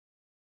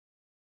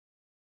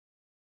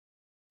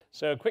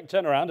So a quick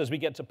turnaround as we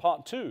get to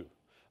part two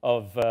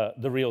of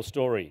the real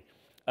story.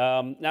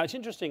 Now, it's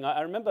interesting.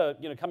 I remember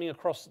coming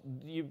across,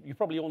 you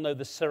probably all know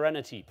the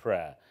serenity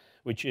prayer,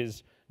 which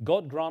is,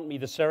 God grant me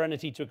the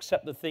serenity to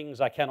accept the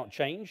things I cannot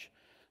change,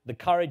 the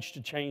courage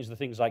to change the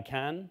things I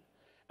can,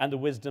 and the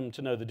wisdom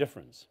to know the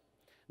difference.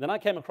 Then I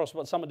came across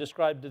what someone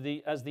described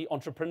as the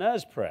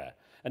entrepreneur's prayer,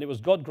 and it was,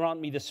 God grant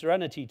me the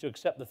serenity to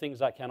accept the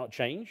things I cannot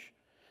change,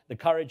 the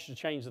courage to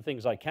change the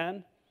things I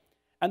can,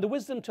 and the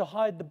wisdom to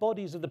hide the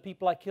bodies of the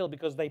people I kill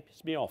because they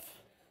piss me off.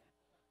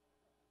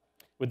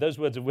 With those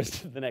words of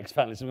wisdom, the next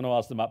panelists, I'm going to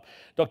ask them up.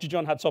 Dr.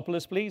 John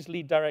Hatsopoulos, please,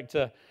 lead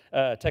director,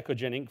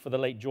 Tecogen Inc. for the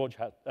late George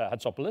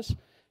Hatsopoulos.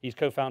 He's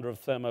co-founder of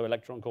Thermo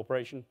Electron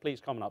Corporation. Please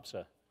come on up,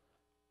 sir.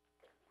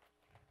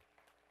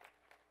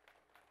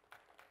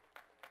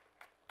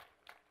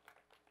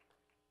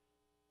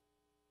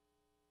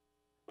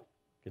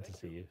 Good to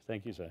see you.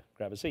 Thank you, sir.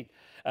 Grab a seat.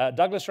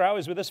 Douglas Rauch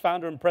is with us,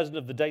 founder and president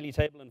of the Daily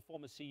Table and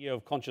former CEO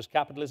of Conscious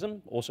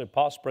Capitalism, also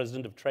past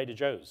president of Trader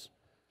Joe's,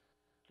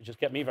 which just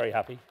kept me very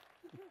happy.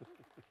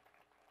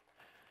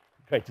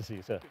 Great to see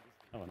you, sir.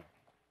 Come on up.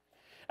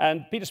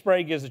 And Peter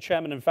Sprague is the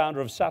chairman and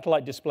founder of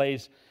Satellite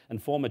Displays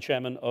and former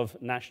chairman of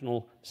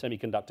National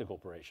Semiconductor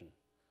Corporation.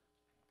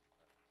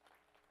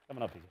 Come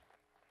on up, Peter.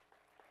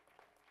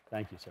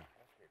 Thank you, sir.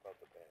 Ask me about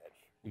the badge.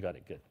 You got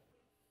it. Good.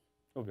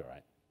 We'll be all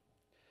right.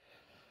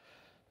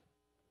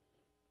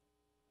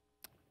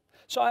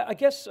 So I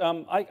guess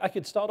I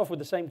could start off with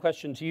the same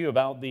question to you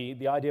about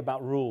the idea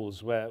about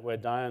rules, where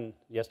Diane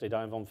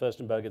von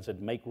Fürstenberg had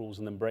said, make rules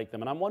and then break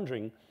them. And I'm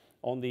wondering,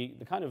 on the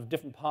kind of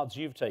different paths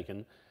you've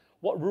taken,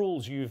 what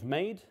rules you've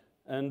made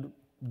and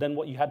then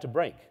what you had to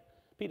break.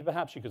 Peter,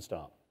 perhaps you could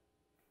start.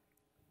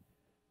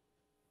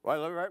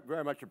 Well, I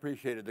very much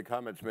appreciated the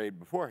comments made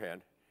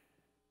beforehand,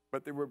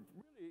 but they were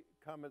really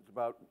comments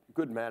about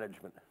good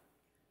management.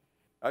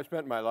 I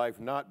spent my life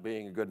not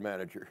being a good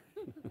manager.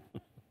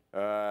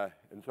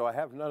 And so I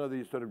have none of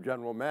these sort of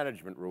general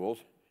management rules.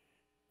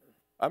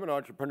 I'm an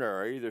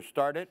entrepreneur. I either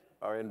start it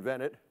or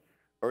invent it,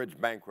 or it's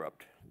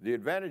bankrupt. The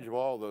advantage of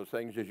all those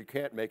things is you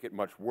can't make it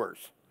much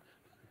worse,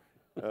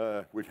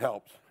 which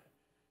helps.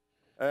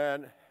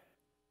 And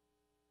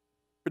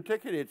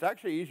particularly, it's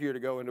actually easier to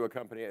go into a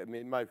company. I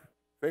mean, my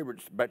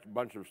favorite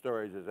bunch of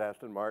stories is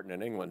Aston Martin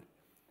in England,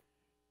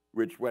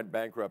 which went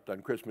bankrupt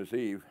on Christmas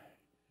Eve.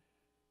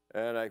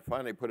 And I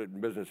finally put it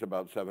in business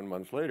about 7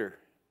 months later.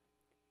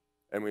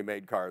 And we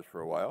made cars for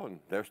a while, and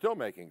they're still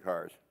making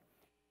cars.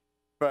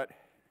 But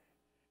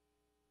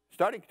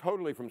starting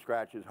totally from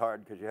scratch is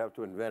hard because you have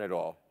to invent it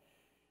all.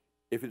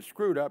 If it's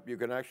screwed up, you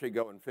can actually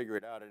go and figure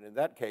it out. And in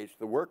that case,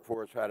 the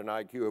workforce had an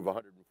IQ of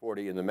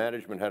 140, and the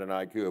management had an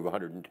IQ of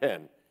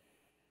 110.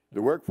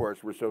 The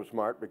workforce were so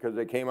smart because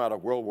they came out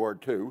of World War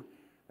II,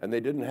 and they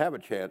didn't have a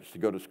chance to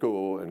go to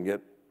school and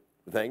get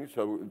things.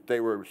 So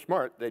they were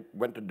smart. They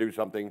went to do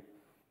something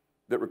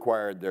that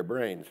required their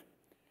brains.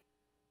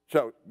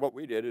 So what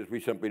we did is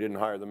we simply didn't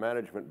hire the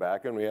management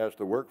back, and we asked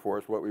the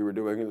workforce what we were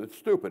doing that's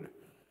stupid.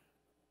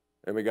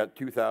 And we got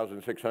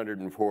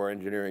 2,604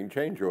 engineering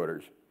change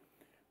orders.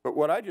 But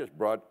what I just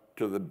brought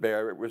to the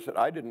bear, it was that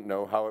I didn't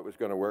know how it was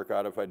going to work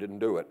out if I didn't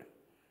do it.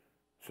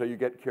 So you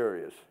get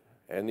curious.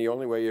 And the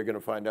only way you're going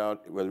to find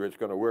out whether it's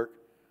going to work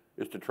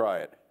is to try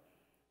it.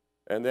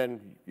 And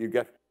then you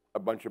get a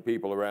bunch of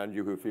people around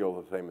you who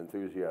feel the same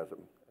enthusiasm.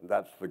 And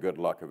that's the good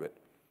luck of it.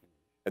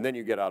 And then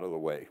you get out of the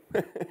way.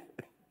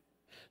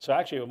 So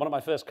actually, one of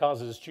my first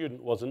cars as a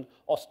student was an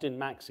Austin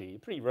Maxi, a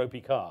pretty ropey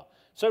car.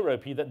 So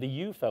ropey that the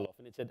U fell off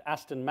and it said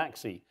Aston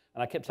Maxi.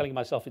 And I kept telling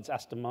myself it's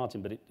Aston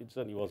Martin, but it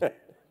certainly wasn't.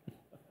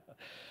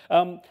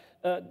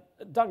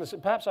 Douglas,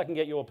 perhaps I can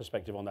get your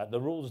perspective on that. The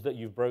rules that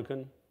you've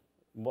broken,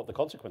 what the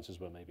consequences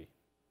were maybe.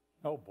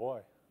 Oh,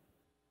 boy.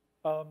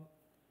 Well,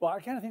 I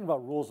kind of think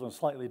about rules in a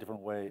slightly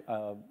different way.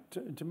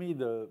 To me,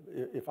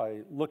 if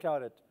I look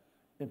out at,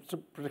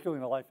 particularly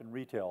in a life in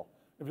retail,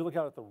 if you look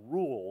out at the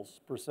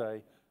rules, per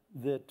se,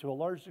 that to a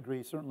large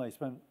degree, certainly I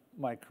spent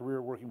my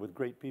career working with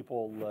great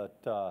people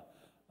that,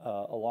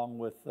 along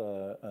with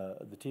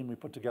the team we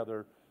put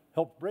together,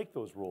 helped break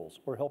those rules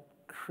or help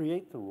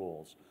create the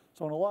rules.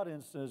 So in a lot of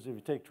instances, if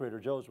you take Trader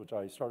Joe's, which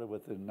I started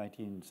with in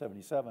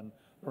 1977,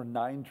 there were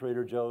 9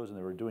 Trader Joe's and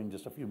they were doing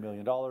just a few $1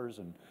 million.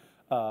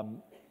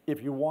 And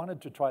if you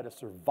wanted to try to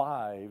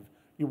survive,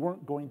 you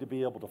weren't going to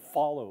be able to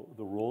follow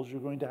the rules. You're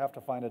going to have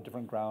to find a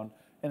different ground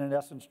and in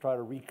essence try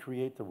to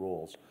recreate the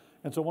rules.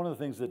 And so one of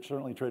the things that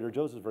certainly Trader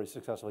Joe's has very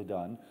successfully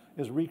done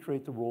is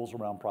recreate the rules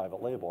around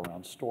private label,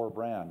 around store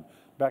brand.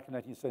 Back in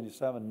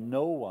 1977,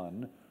 no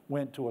one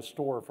went to a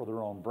store for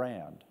their own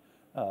brand.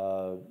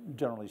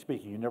 Generally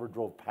speaking, you never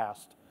drove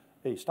past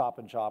a Stop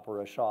and Shop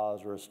or a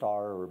Shaw's or a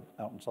Star or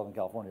out in Southern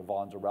California,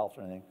 Vaughn's or Rauch's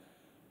or anything,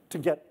 to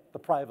get the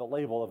private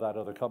label of that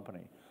other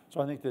company. So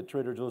I think that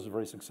Trader Joe's is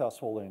very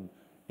successful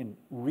in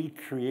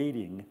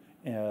recreating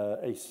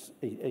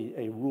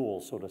a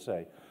rule, so to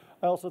say.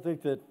 I also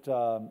think that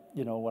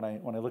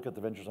when I look at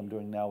the ventures I'm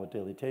doing now with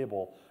Daily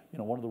Table,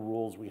 one of the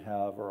rules we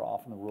have, or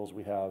often the rules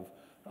we have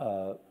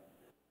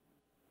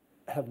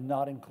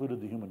not included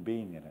the human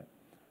being in it.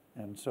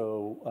 And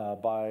so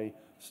by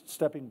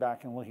stepping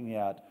back and looking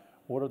at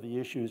what are the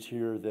issues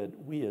here that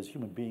we as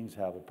human beings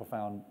have a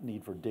profound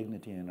need for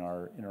dignity in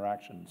our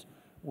interactions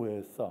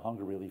with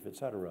hunger relief, et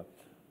cetera,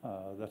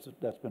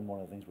 that's been one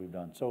of the things we've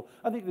done. So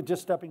I think that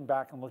just stepping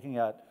back and looking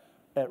at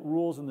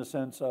rules in the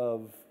sense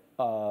of,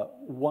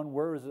 one,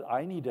 where is it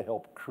I need to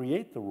help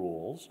create the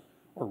rules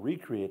or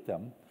recreate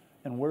them,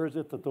 and where is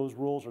it that those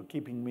rules are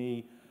keeping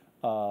me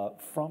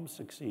from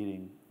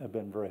succeeding have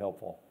been very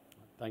helpful.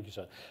 Thank you,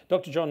 sir.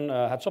 Dr. John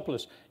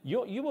Hatsopoulos,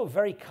 you were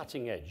very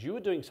cutting edge. You were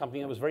doing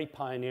something that was very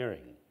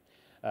pioneering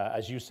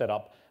as you set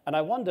up. And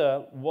I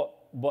wonder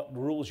what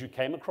rules you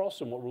came across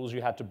and what rules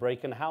you had to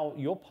break and how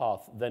your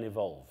path then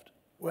evolved.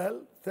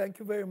 Well, thank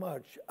you very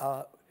much.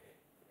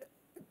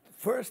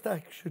 First,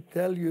 I should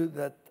tell you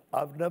that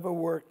I've never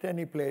worked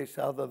any place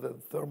other than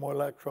Thermo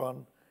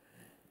Electron,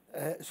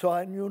 so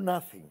I knew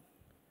nothing.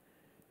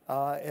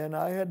 And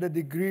I had a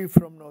degree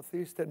from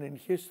Northeastern in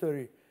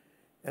history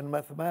and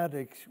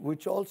mathematics,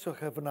 which also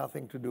have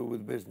nothing to do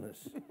with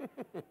business.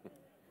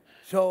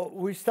 So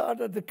we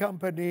started the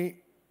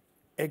company,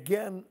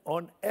 again,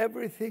 on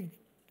everything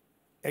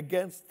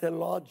against the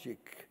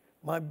logic.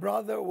 My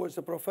brother was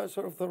a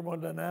professor of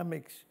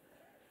thermodynamics.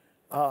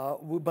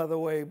 By the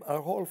way,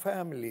 our whole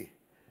family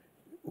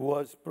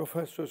was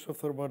professors of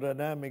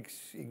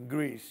thermodynamics in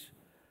Greece.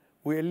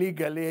 We're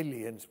legal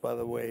aliens, by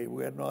the way.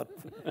 We're not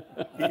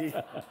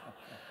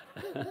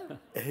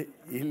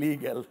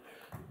illegal.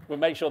 We'll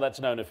make sure that's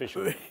known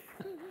officially.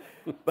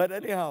 But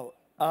anyhow,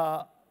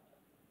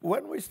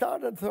 when we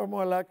started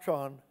Thermo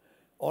Electron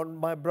on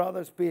my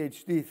brother's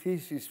PhD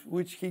thesis,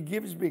 which he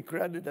gives me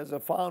credit as a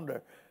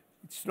founder,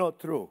 it's not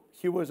true.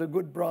 He was a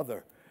good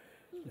brother.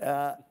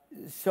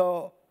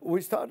 So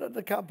we started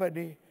the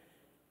company,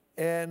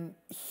 and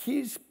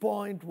his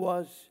point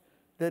was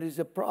there is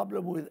a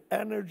problem with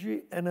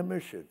energy and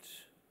emissions.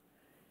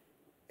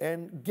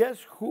 And guess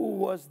who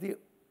was the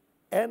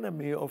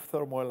enemy of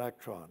Thermo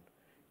Electron?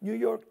 New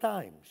York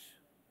Times.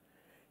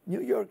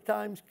 New York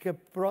Times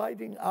kept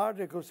writing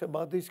articles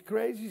about these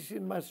crazies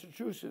in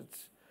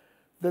Massachusetts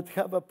that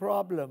have a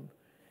problem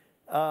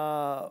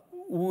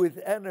with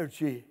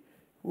energy,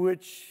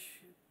 which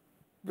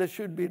there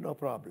should be no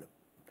problem.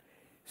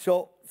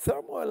 So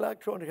Thermo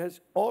Electron has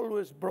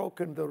always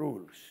broken the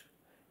rules.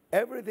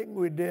 Everything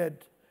we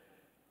did,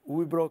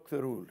 we broke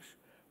the rules.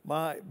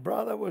 My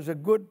brother was a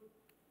good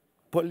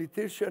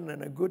politician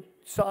and a good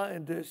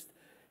scientist,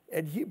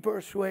 and he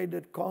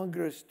persuaded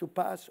Congress to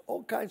pass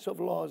all kinds of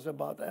laws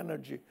about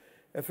energy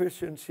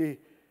efficiency.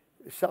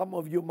 Some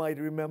of you might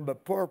remember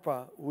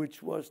PURPA,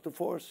 which was to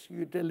force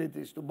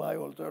utilities to buy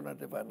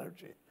alternative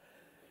energy.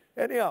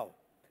 Anyhow,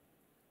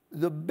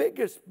 the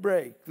biggest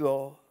break,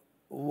 though,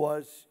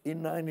 was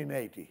in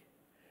 1980.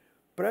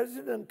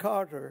 President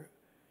Carter,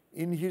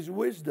 in his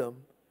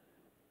wisdom,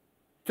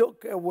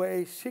 took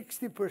away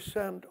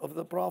 60% of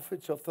the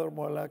profits of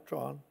Thermo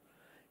Electron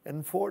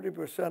and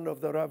 40%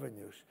 of the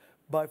revenues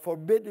by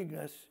forbidding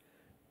us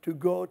to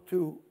go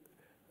to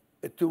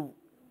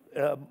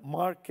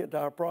market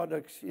our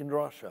products in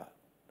Russia.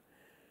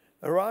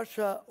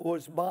 Russia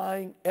was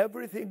buying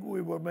everything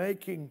we were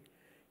making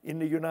in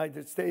the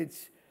United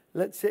States.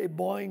 Let's say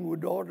Boeing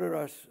would order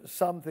us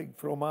something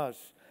from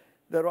us.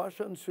 The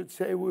Russians would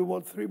say, we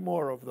want 3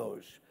 more of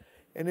those.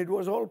 And it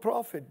was all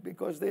profit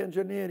because the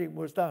engineering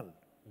was done.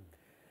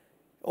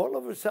 All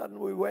of a sudden,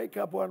 we wake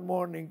up one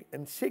morning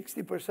and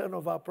 60%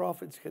 of our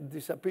profits had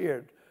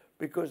disappeared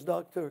because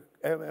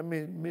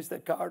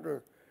Mr.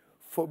 Carter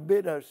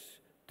forbid us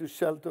to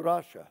sell to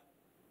Russia.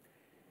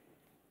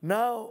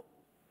 Now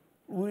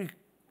we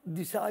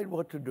decide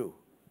what to do.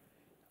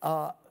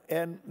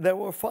 And there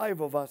were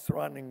 5 of us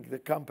running the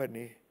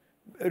company.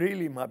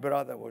 Really, my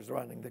brother was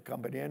running the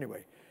company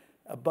anyway.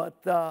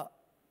 But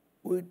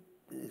we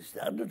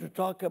started to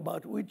talk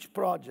about which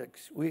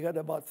projects. We had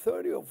about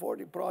 30 or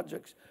 40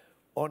 projects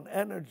on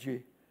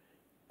energy.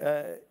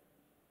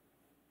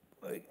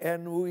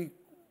 And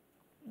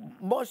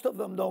most of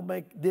them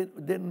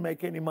didn't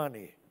make any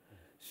money.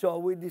 So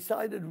we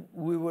decided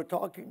we were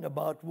talking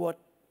about what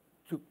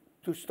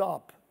to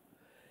stop.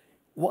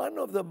 One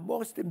of the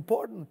most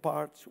important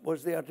parts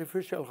was the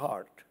artificial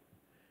heart.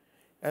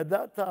 At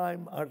that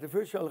time,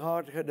 artificial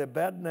heart had a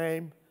bad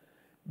name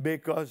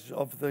because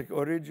of the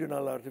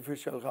original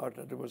artificial heart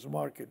that was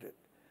marketed.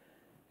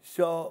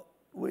 So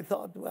we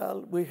thought,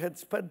 well, we had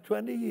spent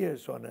 20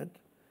 years on it.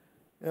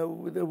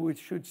 We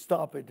should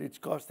stop it. It's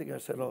costing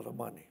us a lot of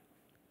money.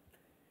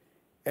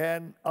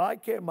 And I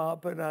came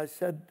up and I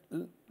said,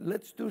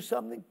 let's do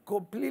something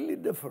completely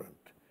different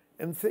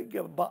and think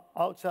about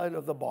outside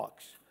of the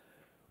box.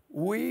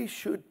 We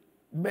should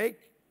make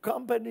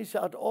companies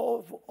out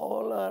of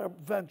all our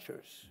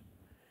ventures.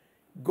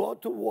 Go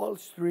to Wall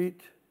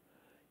Street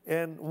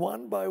and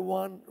one by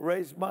one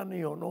raise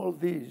money on all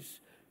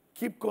these,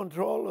 keep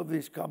control of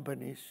these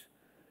companies,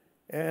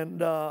 and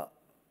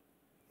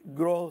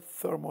grow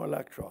Thermo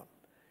Electron.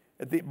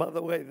 By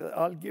the way,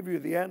 I'll give you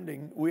the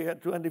ending. We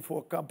had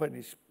 24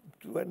 companies,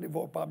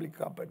 24 public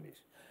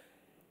companies.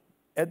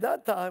 At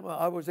that time,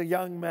 I was a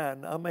young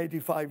man. I'm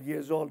 85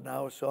 years old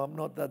now, so I'm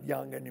not that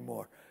young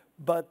anymore.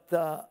 But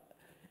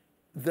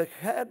the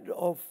head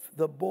of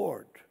the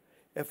board,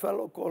 a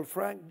fellow called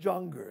Frank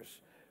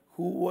Jungers,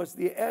 who was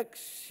the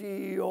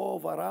ex-CEO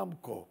of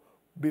Aramco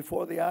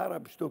before the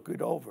Arabs took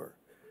it over,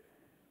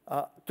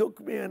 took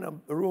me in a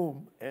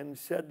room and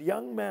said,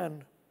 young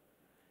man,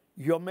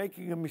 you're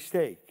making a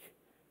mistake.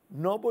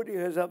 Nobody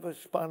has ever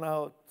spun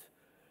out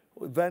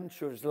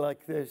ventures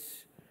like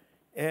this,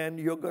 and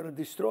you're going to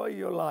destroy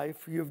your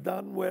life. You've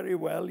done very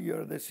well.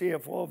 You're the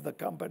CFO of the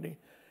company,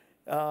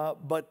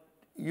 but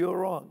you're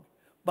wrong.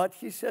 But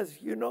he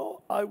says, you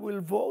know, I will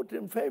vote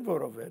in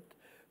favor of it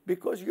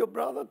because your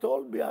brother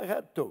told me I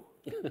had to.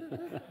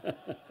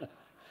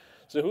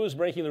 So who was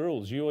breaking the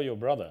rules, you or your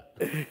brother?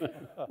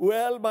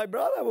 Well, my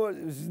brother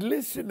was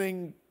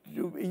listening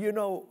to, you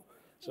know,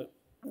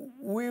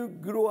 we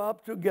grew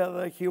up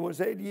together. He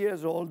was 8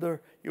 years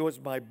older. He was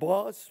my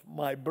boss,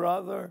 my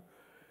brother,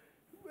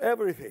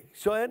 everything.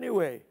 So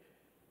anyway,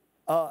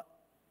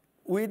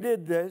 we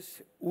did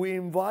this. We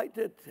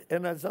invited,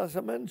 and as I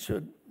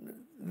mentioned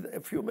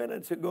a few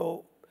minutes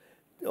ago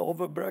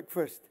over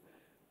breakfast,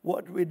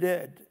 what we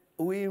did,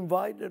 we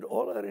invited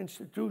all our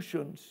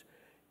institutions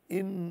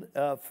in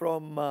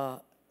from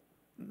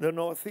the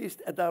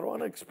Northeast at our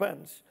own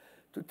expense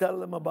to tell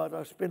them about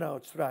our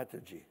spin-out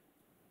strategy.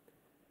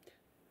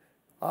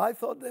 I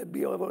thought they'd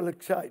be all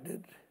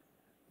excited.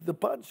 The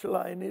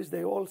punchline is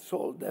they all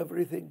sold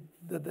everything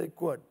that they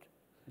could.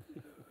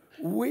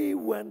 We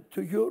went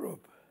to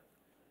Europe,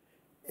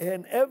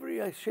 and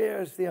every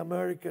shares the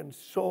Americans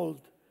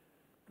sold,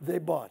 they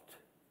bought.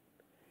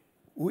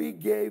 We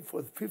gave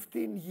for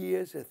 15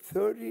 years a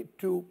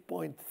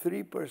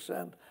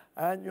 32.3%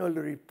 annual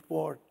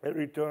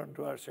return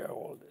to our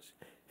shareholders.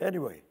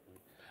 Anyway.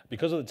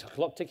 Because of the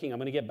clock ticking, I'm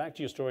going to get back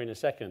to your story in a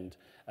second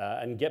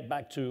and get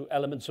back to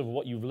elements of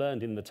what you've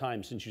learned in the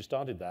time since you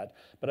started that.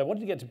 But I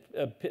wanted to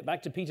get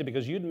back to Peter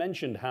because you'd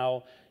mentioned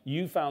how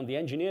you found the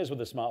engineers were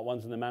the smart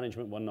ones and the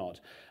management were not.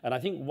 And I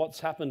think what's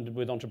happened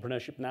with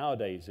entrepreneurship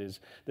nowadays is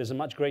there's a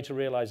much greater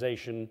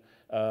realization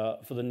for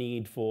the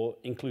need for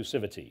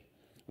inclusivity.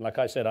 Like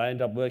I said, I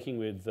ended up working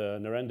with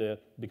Narendra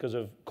because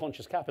of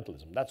conscious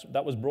capitalism.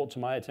 That was brought to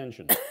my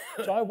attention.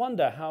 So I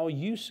wonder how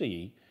you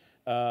see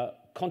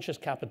conscious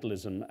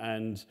capitalism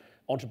and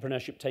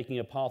entrepreneurship taking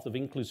a path of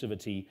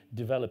inclusivity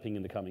developing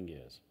in the coming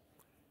years.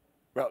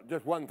 Well,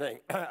 just one thing.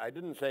 I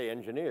didn't say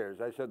engineers.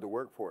 I said the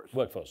workforce.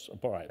 Workforce.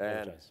 All right.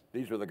 And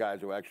these were the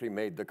guys who actually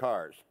made the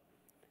cars.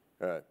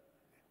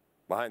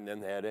 Behind them,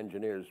 they had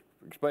engineers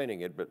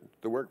explaining it, but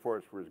the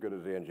workforce were as good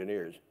as the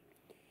engineers.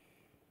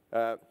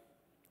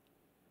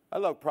 I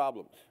love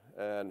problems,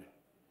 and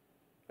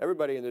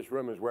everybody in this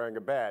room is wearing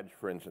a badge,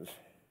 for instance.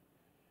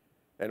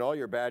 And all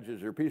your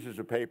badges are pieces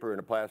of paper in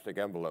a plastic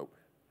envelope.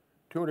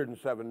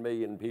 207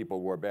 million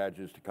people wore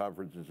badges to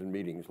conferences and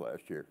meetings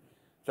last year.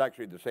 It's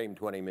actually the same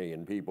 20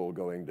 million people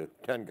going to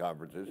 10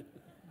 conferences.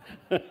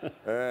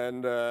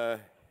 And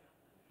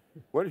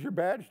what does your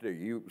badge do?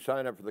 You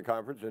sign up for the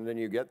conference, and then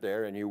you get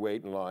there, and you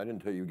wait in line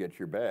until you get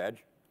your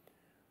badge.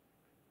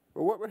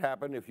 Well, what would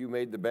happen if you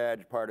made the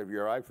badge part of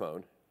your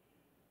iPhone?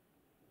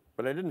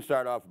 But I didn't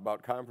start off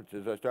about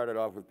conferences. I started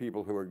off with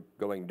people who are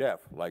going deaf,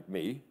 like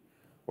me,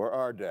 or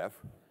are deaf.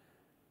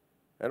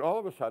 And all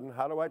of a sudden,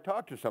 how do I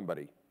talk to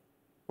somebody?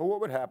 Well, what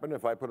would happen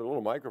if I put a little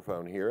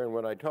microphone here, and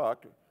when I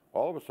talked,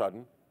 all of a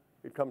sudden,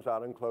 it comes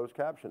out in closed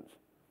captions.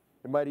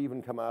 It might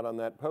even come out on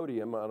that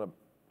podium on a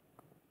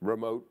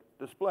remote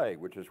display,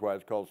 which is why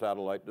it's called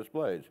satellite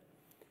displays.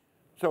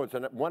 So it's a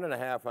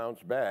 1.5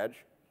 ounce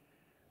badge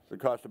that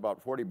costs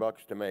about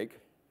 $40 to make.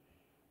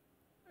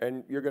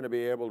 And you're going to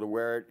be able to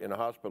wear it in a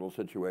hospital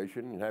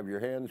situation and have your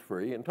hands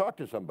free and talk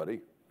to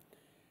somebody.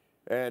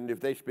 And if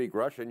they speak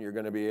Russian, you're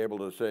going to be able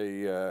to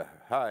say,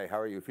 hi, how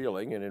are you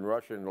feeling? And in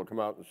Russian, it'll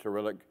come out in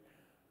Cyrillic,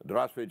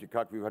 Здравствуйте,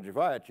 как вы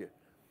поживаете?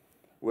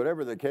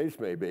 Whatever the case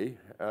may be,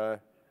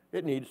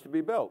 it needs to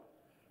be built.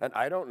 And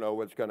I don't know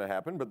what's going to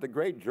happen, but the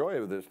great joy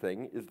of this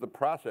thing is the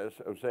process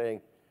of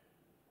saying,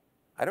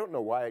 I don't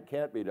know why it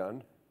can't be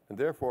done, and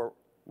therefore,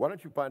 why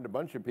don't you find a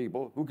bunch of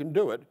people who can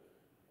do it,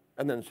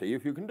 and then see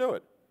if you can do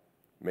it.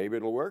 Maybe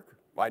it'll work.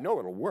 I know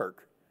it'll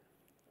work.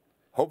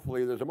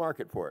 Hopefully there's a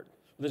market for it.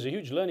 There's a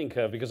huge learning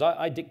curve because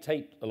I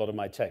dictate a lot of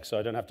my text, so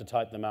I don't have to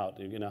type them out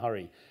in a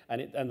hurry.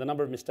 And the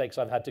number of mistakes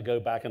I've had to go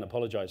back and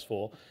apologize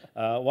for.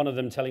 One of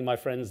them telling my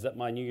friends that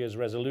my New Year's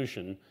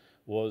resolution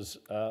was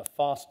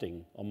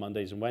fasting on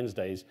Mondays and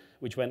Wednesdays,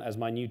 which went as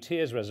my New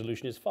Year's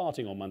resolution is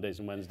farting on Mondays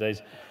and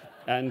Wednesdays.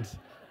 And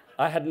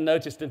I hadn't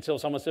noticed until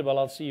someone said, well,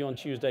 I'll see you on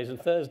Tuesdays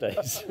and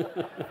Thursdays.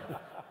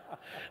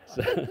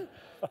 So,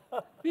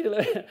 Peter,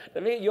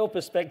 let me get your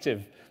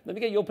perspective. Let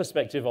me get your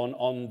perspective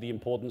on the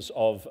importance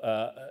of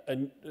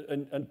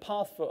a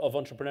path of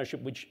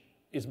entrepreneurship which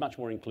is much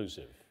more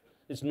inclusive.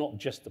 It's not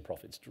just the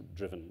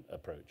profits-driven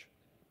approach.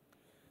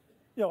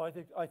 You know, I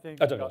think.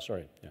 Oh,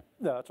 sorry. Yeah.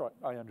 No, that's right.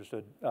 I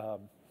understood.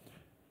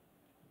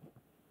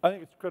 I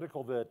think it's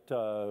critical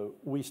that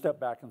we step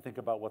back and think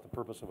about what the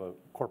purpose of a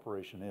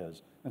corporation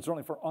is. And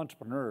certainly for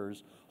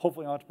entrepreneurs,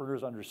 hopefully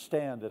entrepreneurs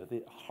understand that at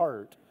the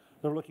heart,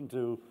 they're looking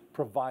to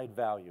provide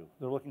value.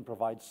 They're looking to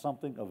provide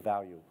something of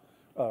value,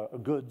 a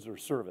goods or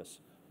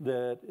service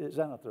that is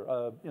out there,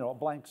 a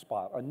blank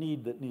spot, a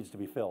need that needs to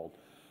be filled.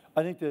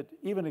 I think that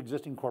even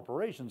existing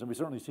corporations, and we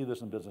certainly see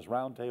this in Business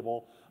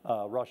Roundtable,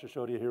 Rauch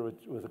showed you here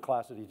with a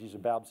class that he teaches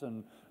at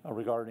Babson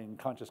regarding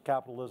conscious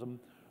capitalism,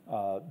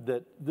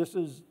 that this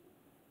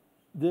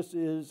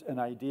is an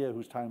idea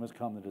whose time has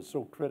come that is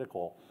so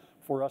critical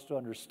for us to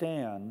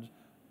understand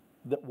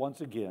that,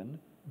 once again,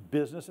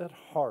 business at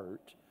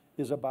heart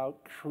is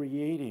about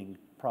creating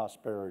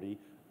prosperity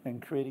and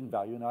creating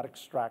value, not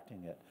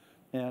extracting it.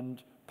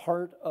 And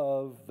part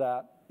of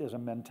that is a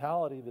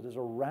mentality that is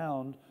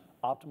around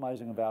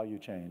optimizing a value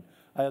chain.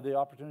 I had the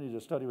opportunity to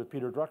study with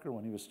Peter Drucker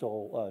when he was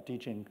still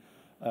teaching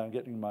and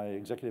getting my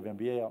executive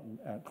MBA out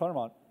at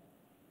Claremont.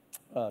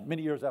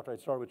 Many years after I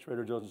started with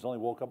Trader Joe's, and suddenly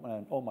woke up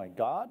and, oh my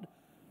God,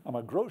 I'm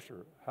a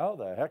grocer. How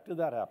the heck did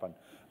that happen?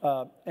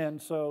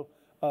 And so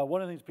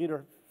one of the things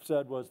Peter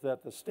said was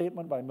that the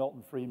statement by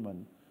Milton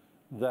Friedman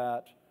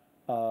that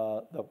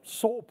the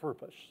sole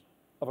purpose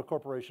of a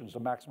corporation is to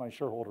maximize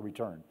shareholder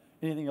return.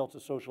 Anything else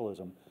is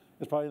socialism.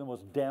 It's probably the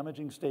most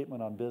damaging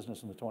statement on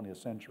business in the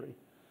 20th century.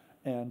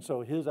 And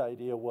so his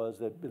idea was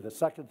that the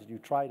second that you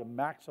try to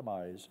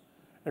maximize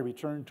a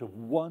return to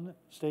one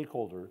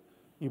stakeholder,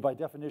 you by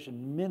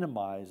definition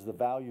minimize the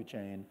value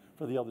chain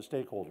for the other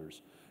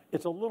stakeholders.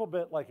 It's a little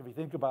bit like if you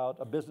think about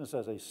a business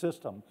as a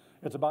system,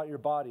 it's about your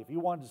body. If you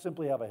wanted to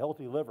simply have a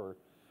healthy liver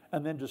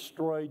and then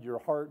destroyed your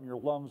heart and your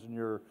lungs and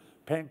your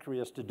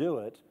pancreas to do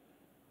it,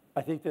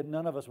 I think that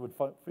none of us would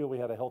feel we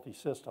had a healthy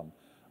system.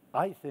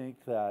 I think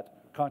that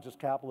conscious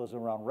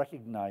capitalism around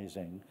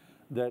recognizing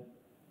that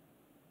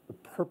the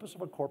purpose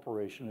of a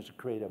corporation is to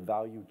create a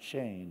value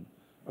chain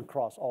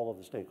across all of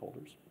the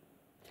stakeholders.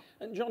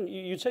 And John,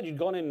 you said you'd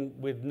gone in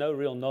with no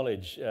real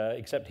knowledge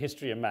except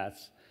history and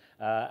maths,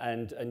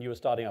 and you were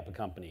starting up a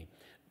company.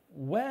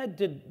 Where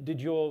did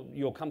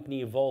your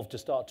company evolve to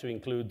start to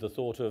include the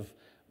thought of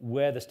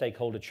where the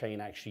stakeholder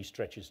chain actually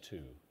stretches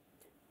to?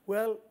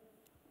 Well,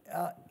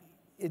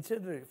 it's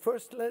interesting.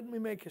 First, let me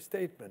make a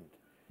statement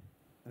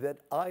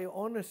that I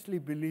honestly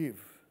believe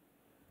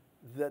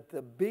that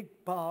the big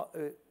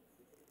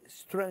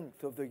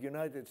strength of the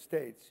United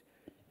States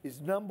is,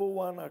 number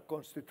one, our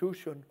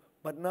Constitution,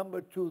 but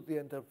number two, the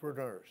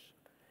entrepreneurs.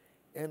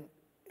 And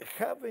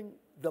having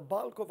the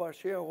bulk of our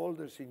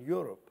shareholders in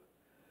Europe,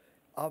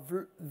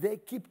 they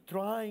keep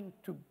trying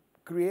to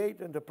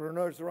create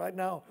entrepreneurs. Right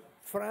now,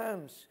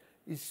 France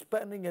is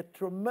spending a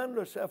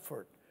tremendous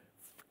effort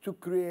to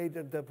create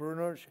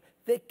entrepreneurship.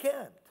 They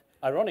can't.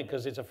 Ironic,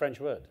 because it's a French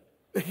word.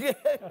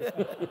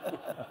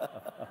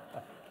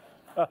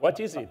 What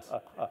is it?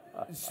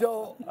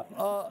 So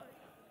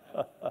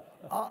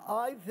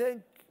I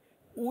think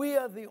we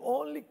are the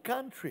only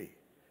country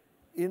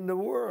in the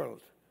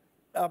world,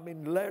 I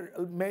mean,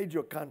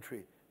 major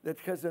country, that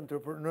has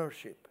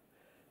entrepreneurship.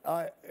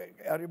 I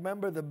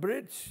remember the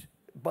Brits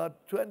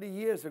about 20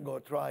 years ago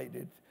tried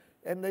it,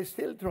 and they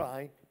still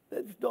try.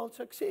 They don't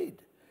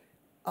succeed.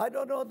 I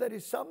don't know, there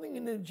is something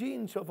in the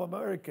genes of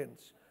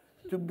Americans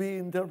to be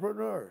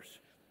entrepreneurs.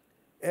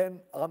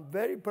 And I'm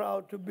very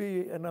proud to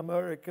be an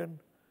American.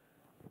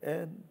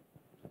 And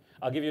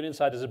I'll give you an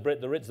insight as a Brit.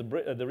 The reason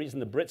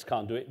the Brits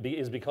can't do it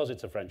is because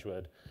it's a French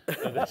word.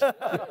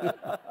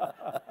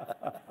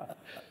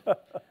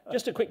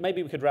 Just a quick,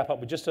 maybe we could wrap up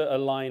with just a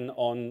line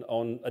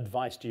on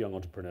advice to young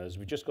entrepreneurs.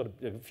 We've just got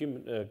a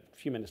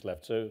few minutes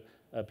left. So,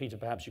 Peter,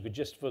 perhaps you could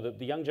just, for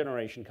the young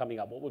generation coming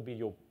up, what would be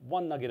your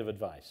one nugget of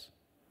advice?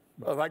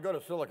 Well, if I go to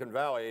Silicon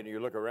Valley and you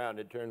look around,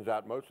 it turns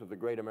out most of the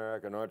great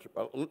American,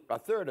 a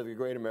third of the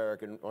great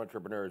American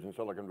entrepreneurs in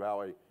Silicon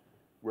Valley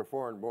were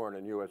foreign-born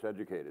and U.S.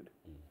 educated.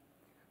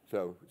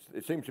 So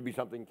it seems to be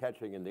something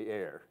catching in the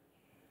air.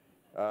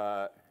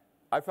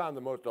 I found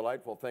the most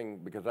delightful thing,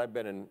 because I've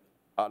been in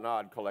an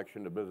odd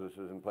collection of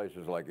businesses in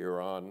places like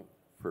Iran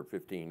for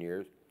 15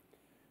 years.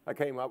 I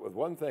came up with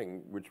one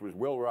thing, which was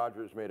Will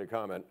Rogers made a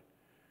comment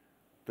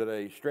that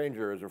a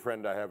stranger is a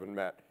friend I haven't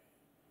met.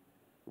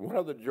 One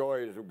of the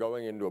joys of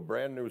going into a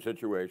brand new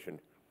situation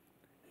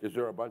is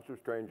there are a bunch of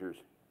strangers.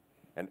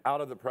 And out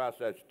of the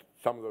process,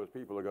 some of those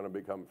people are going to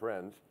become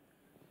friends.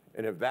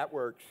 And if that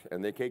works,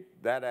 and they take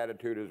that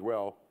attitude as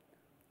well,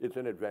 it's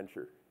an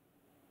adventure.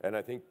 And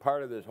I think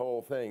part of this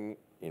whole thing,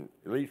 at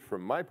least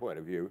from my point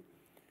of view,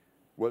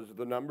 was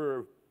the number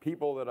of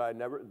people that I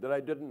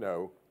didn't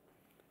know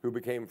who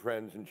became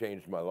friends and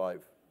changed my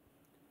life.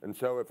 And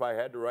so if I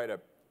had to write a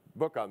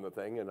book on the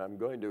thing, and I'm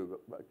going to,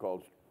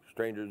 called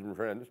Strangers and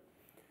Friends,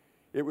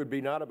 it would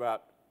be not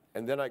about,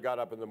 and then I got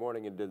up in the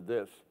morning and did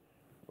this,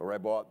 or I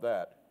bought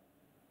that.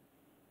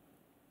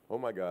 Oh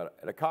my God,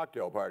 at a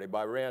cocktail party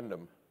by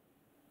random,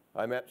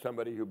 I met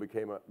somebody who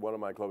became one of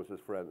my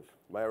closest friends.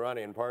 My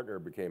Iranian partner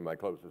became my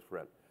closest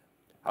friend.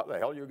 How the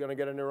hell are you going to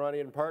get an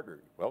Iranian partner?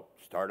 Well,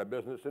 start a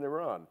business in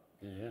Iran.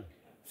 Yeah.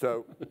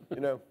 So,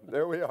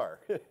 there we are.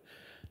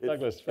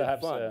 Douglas,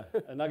 perhaps a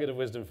nugget of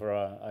wisdom for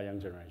our young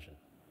generation.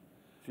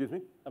 Excuse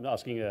me? I'm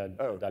asking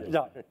Douglas.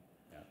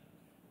 Yeah.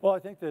 Well, I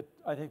think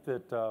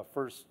that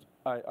first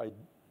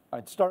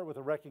I'd start with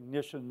a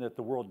recognition that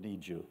the world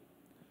needs you,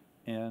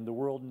 and the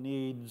world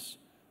needs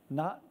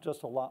not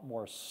just a lot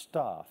more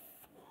stuff,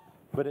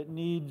 but it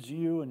needs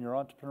you and your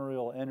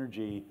entrepreneurial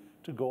energy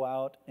to go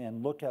out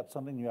and look at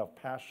something you have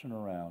passion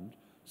around,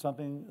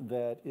 something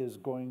that is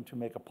going to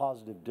make a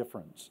positive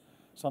difference,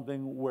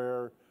 something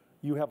where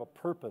you have a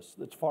purpose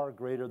that's far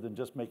greater than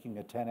just making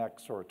a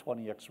 10x or a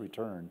 20x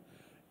return,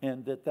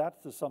 and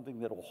that's something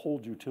that will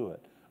hold you to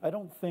it. I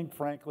don't think,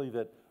 frankly,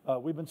 that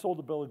we've been sold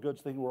a bill of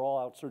goods thinking we're all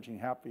out searching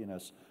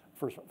happiness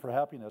for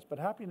happiness, but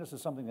happiness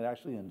is something that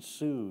actually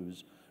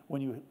ensues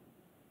when you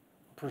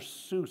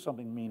pursue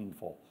something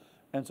meaningful.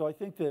 And so I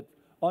think that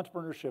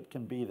entrepreneurship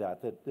can be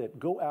that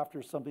go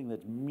after something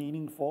that's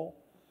meaningful,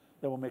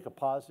 that will make a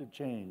positive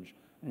change,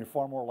 and you're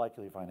far more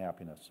likely to find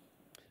happiness.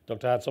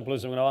 Dr.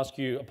 Hatsopoulos, I'm going to ask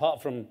you,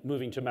 apart from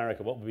moving to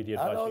America, what would be the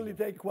advice? I'll only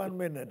take 1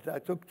 minute. I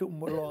took too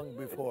long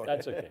before.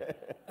 That's okay.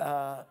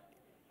 I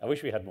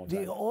wish we had more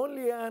time. The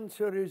only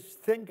answer is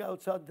think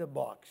outside the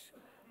box.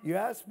 You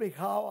asked me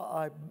how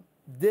I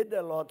did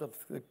a lot of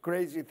the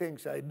crazy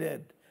things I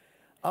did.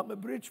 I'm a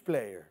bridge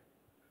player,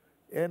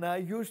 and I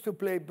used to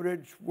play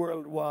bridge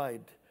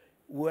worldwide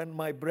when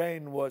my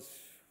brain was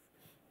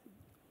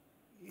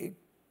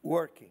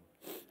working.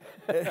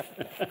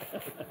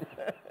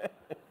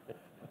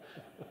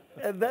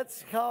 And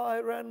that's how I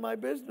ran my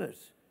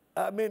business.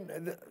 I mean,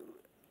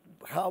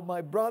 how my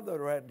brother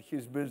ran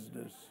his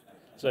business.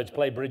 So it's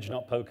play bridge,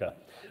 not poker.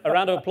 A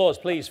round of applause,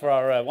 please, for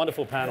our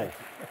wonderful panel.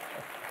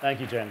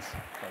 Thank you, gents.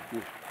 Thank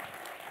you.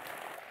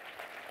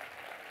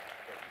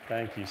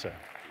 Thank you, sir.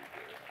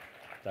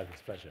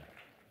 Douglas, pleasure.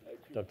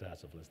 Dr.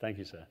 Hatsopoulos, thank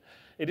you, sir.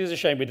 It is a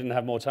shame we didn't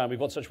have more time. We've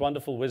got such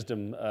wonderful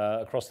wisdom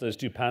across those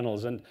two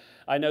panels, and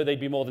I know they'd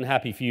be more than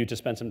happy for you to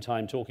spend some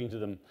time talking to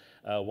them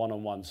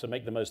one-on-one. So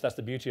make the most. That's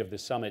the beauty of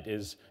this summit,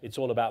 is it's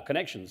all about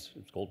connections.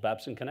 It's called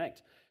Babson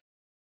Connect.